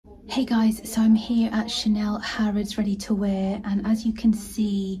Hey guys, so I'm here at CHANEL Harrods ready to wear, and as you can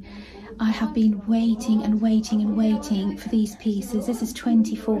see I have been waiting and waiting and waiting for these pieces. This is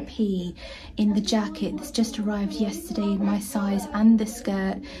 24p in the jacket. This just arrived yesterday in my size and the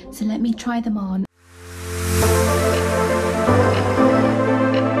skirt, so let me try them on.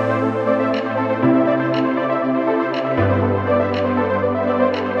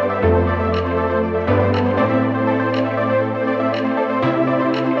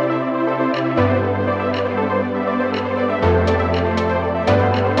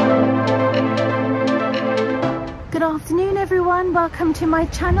 Good afternoon everyone, welcome to my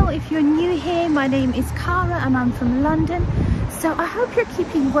channel. If you're new here, my name is Cara and I'm from London. So I hope you're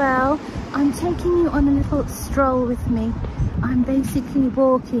keeping well. I'm taking you on a little stroll with me. I'm basically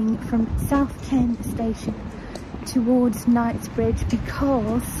walking from South Kent station towards Knightsbridge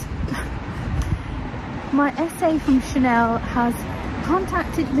because my SA from CHANEL has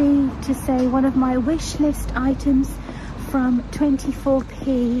contacted me to say one of my wish list items from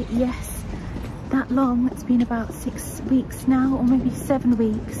 24p, yes, that long, it's been about 6 weeks now, or maybe 7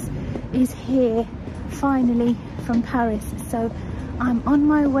 weeks, is here finally from Paris. So I'm on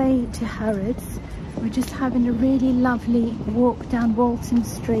my way to Harrods. We're just having a really lovely walk down Walton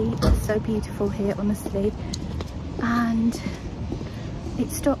Street. It's so beautiful here, honestly, and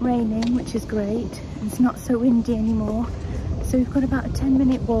it stopped raining, which is great. It's not so windy anymore, so we've got about a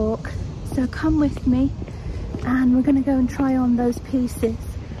 10-minute walk. So come with me and we're going to go and try on those pieces.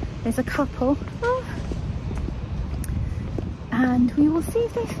 There's a couple, and we will see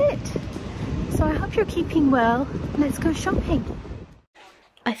if they fit. So I hope you're keeping well. Let's go shopping.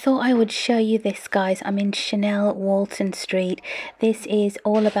 I thought I would show you this, guys. I'm in CHANEL Walton Street. This is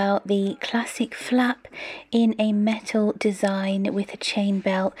all about the classic flap in a metal design with a chain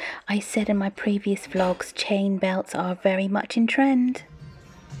belt. I said in my previous vlogs, chain belts are very much in trend.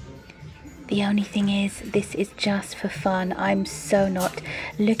 The only thing is, this is just for fun. I'm so not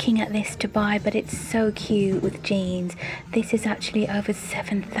looking at this to buy, but it's so cute with jeans. This is actually over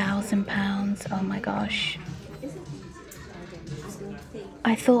 £7,000. Oh my gosh.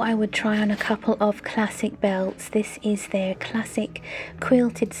 I thought I would try on a couple of classic belts. This is their classic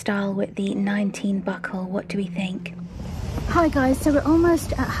quilted style with the 19 buckle. What do we think? Hi guys, so we're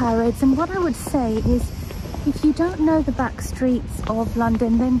almost at Harrods, and what I would say is, if you don't know the back streets of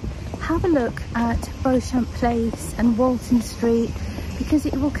London, then have a look at Beauchamp Place and Walton Street, because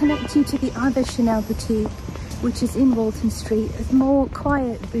it will connect you to the other CHANEL boutique, which is in Walton Street. It's a more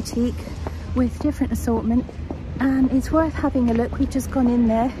quiet boutique with different assortment, and it's worth having a look. We've just gone in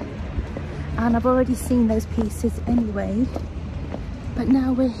there and I've already seen those pieces anyway, but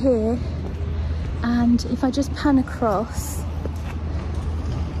now we're here, and if I just pan across,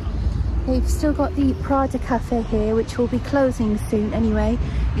 they've still got the Prada Cafe here, which will be closing soon anyway.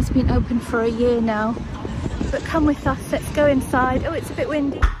 It's been open for a year now. But come with us, let's go inside. Oh, it's a bit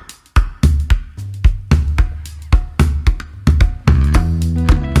windy.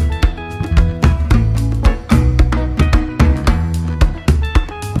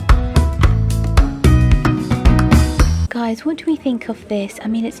 Guys, what do we think of this? I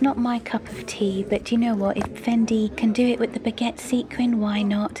mean, it's not my cup of tea, but do you know what? If Fendi can do it with the baguette sequin, why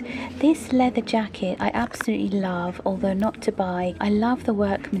not? This leather jacket I absolutely love, although not to buy. I love the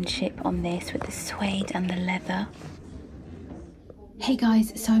workmanship on this with the suede and the leather. Hey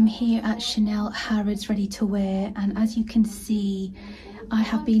guys, so I'm here at CHANEL Harrods ready to wear, and as you can see, I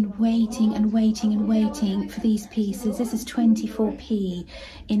have been waiting and waiting and waiting for these pieces. This is 24p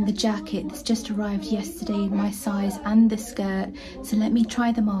in the jacket. This just arrived yesterday in my size and the skirt, so let me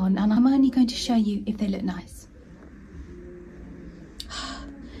try them on, and I'm only going to show you if they look nice.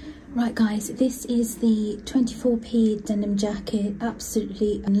 Right guys, this is the 24p denim jacket.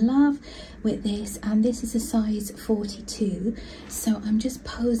 Absolutely in love with this, and this is a size 42. So I'm just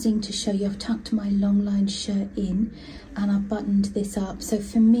posing to show you. I've tucked my long line shirt in and I've buttoned this up. So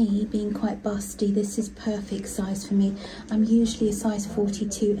for me, being quite busty, this is perfect size for me. I'm usually a size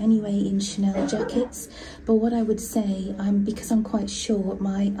 42 anyway in CHANEL jackets, but what I would say, because I'm quite short,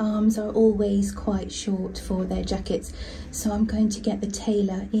 my arms are always quite short for their jackets, so I'm going to get the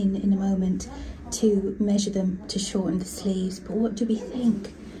tailor in a moment to measure them to shorten the sleeves. But what do we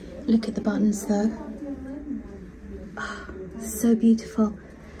think? Look at the buttons though. Oh, so beautiful.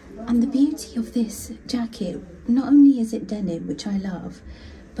 And the beauty of this jacket, not only is it denim, which I love,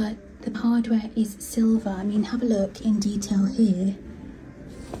 but the hardware is silver. I mean, have a look in detail here.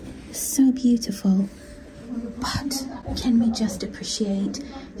 So beautiful. But can we just appreciate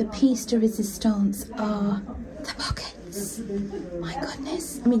the piece de resistance are the pockets. My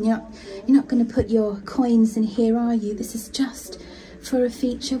goodness. I mean, you're not going to put your coins in here, are you? This is just for a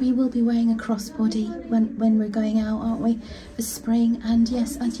feature. We will be wearing a crossbody when we're going out, aren't we, for spring. And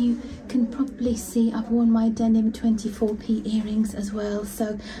yes, as you can probably see, I've worn my denim 24p earrings as well.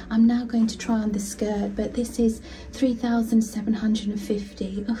 So I'm now going to try on the skirt, but this is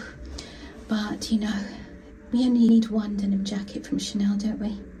 3,750. But you know, we only need one denim jacket from Chanel, don't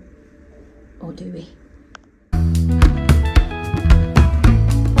we? Or do we?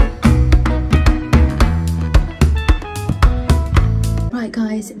 Right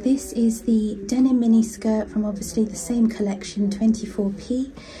guys, this is the denim mini skirt from obviously the same collection,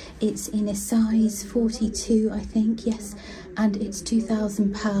 24p. It's in a size 42, I think, yes, and it's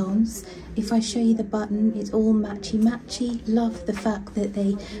 £2,000. If I show you the button, it's all matchy. Love the fact that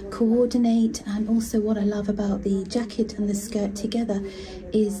they coordinate, and also what I love about the jacket and the skirt together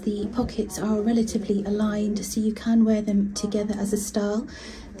is the pockets are relatively aligned, so you can wear them together as a style.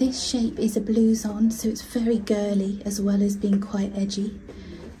 This shape is a blouson, so it's very girly as well as being quite edgy.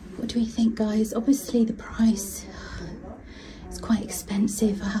 What do we think, guys? Obviously the price is quite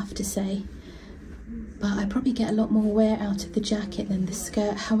expensive, I have to say, but I probably get a lot more wear out of the jacket than the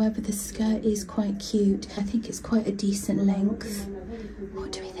skirt. However, the skirt is quite cute. I think it's quite a decent length.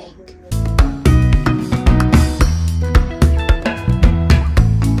 What do we think?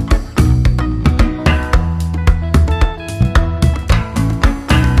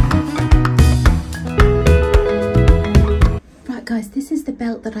 Guys, this is the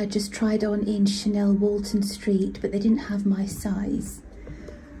belt that I just tried on in Chanel Walton Street, but they didn't have my size.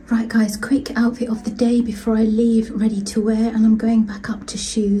 Right guys, quick outfit of the day before I leave, ready to wear, and I'm going back up to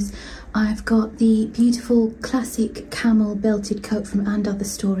shoes. I've got the beautiful classic camel belted coat from And Other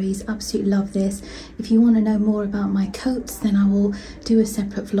Stories. Absolutely love this. If you want to know more about my coats, then I will do a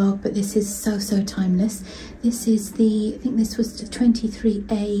separate vlog, but this is so timeless. This is the, I think this was the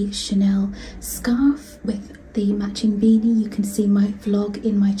 23A Chanel scarf with the matching beanie. You can see my vlog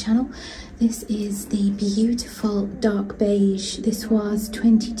in my channel. This is the beautiful dark beige. This was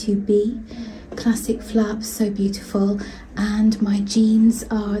 22B. Classic flaps, so beautiful. And my jeans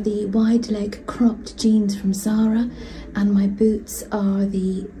are the wide leg cropped jeans from Zara, and my boots are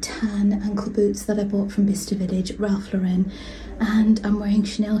the tan ankle boots that I bought from Bicester Village, Ralph Lauren. And I'm wearing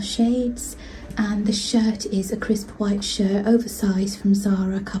Chanel shades, and the shirt is a crisp white shirt, oversized, from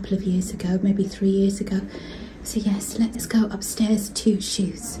Zara a couple of years ago, maybe 3 years ago. So yes, let's go upstairs to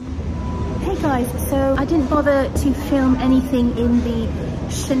shoes. Hey guys, so I didn't bother to film anything in the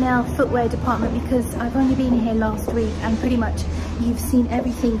Chanel footwear department because I've only been here last week and pretty much you've seen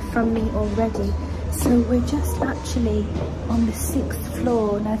everything from me already. So we're just actually on the 6th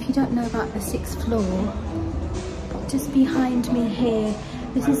floor. Now if you don't know about the 6th floor, just behind me here,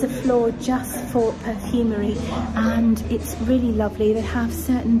 this is a floor just for perfumery, and it's really lovely. They have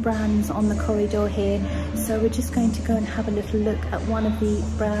certain brands on the corridor here, so we're just going to go and have a little look at one of the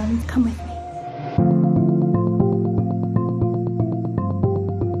brands. Come with me.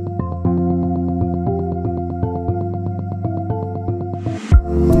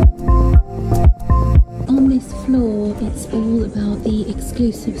 On this floor, it's all about the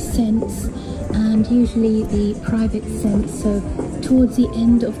exclusive scents and usually the private scents. So towards the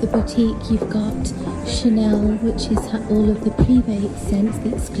end of the boutique, you've got Chanel, which is all of the privé scents,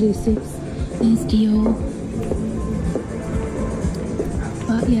 the exclusives. There's Dior.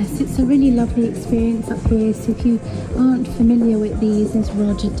 But yes, it's a really lovely experience up here. So if you aren't familiar with these, there's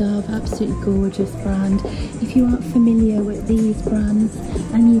Roger Dove, absolutely gorgeous brand. If you aren't familiar with these brands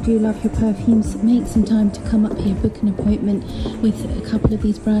and you do love your perfumes, make some time to come up here, book an appointment with a couple of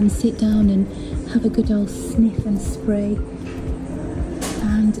these brands, sit down and have a good old sniff and spray,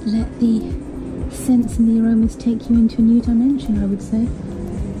 and let the scents and the aromas take you into a new dimension, I would say.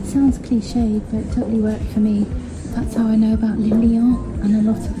 Sounds cliched, but it totally worked for me. That's how I know about Le Lion and a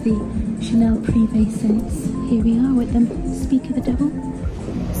lot of the Chanel Privé scents. Here we are with them. Speak of the devil.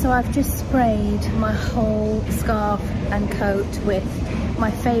 So I've just sprayed my whole scarf and coat with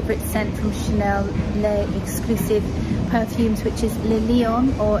my favourite scent from Chanel, Les Exclusive Perfumes, which is Le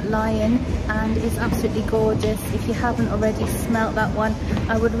Lion or Lion, and it's absolutely gorgeous. If you haven't already smelt that one,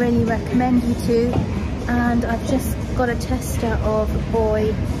 I would really recommend you to. And I've just got a tester of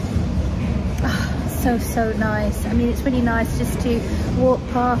Boy. So nice. I mean, it's really nice just to walk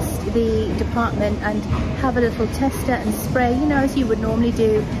past the department and have a little tester and spray, you know, as you would normally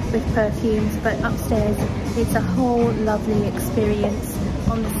do with perfumes. But upstairs, it's a whole lovely experience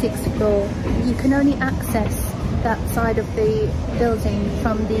on the 6th floor. You can only access that side of the building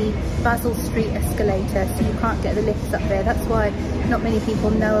from the Basil Street escalator, so you can't get the lifts up there. That's why not many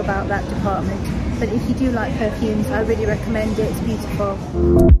people know about that department. But if you do like perfumes, I really recommend it. It's beautiful.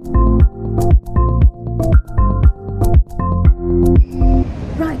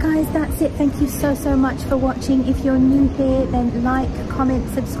 guys, that's it. Thank you so much for watching. If you're new here, then like, comment,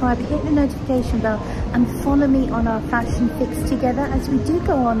 subscribe, hit the notification bell, and follow me on our fashion fix together, as we do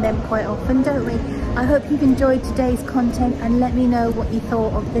go on them quite often, don't we? I hope you've enjoyed today's content, and let me know what you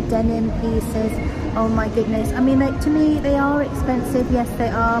thought of the denim pieces. Oh my goodness, I mean, like, to me they are expensive. Yes, they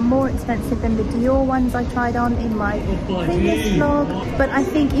are more expensive than the Dior ones I tried on in my previous vlog, but I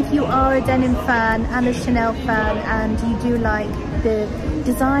think if you are a denim fan and a Chanel fan and you do like the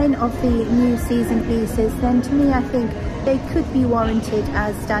design of the new season pieces, then to me I think they could be warranted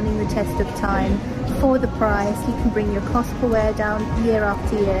as standing the test of time. For the price, you can bring your cost per wear down year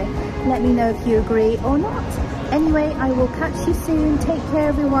after year. Let me know if you agree or not. Anyway, I will catch you soon. Take care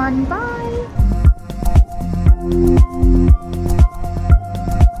everyone, bye.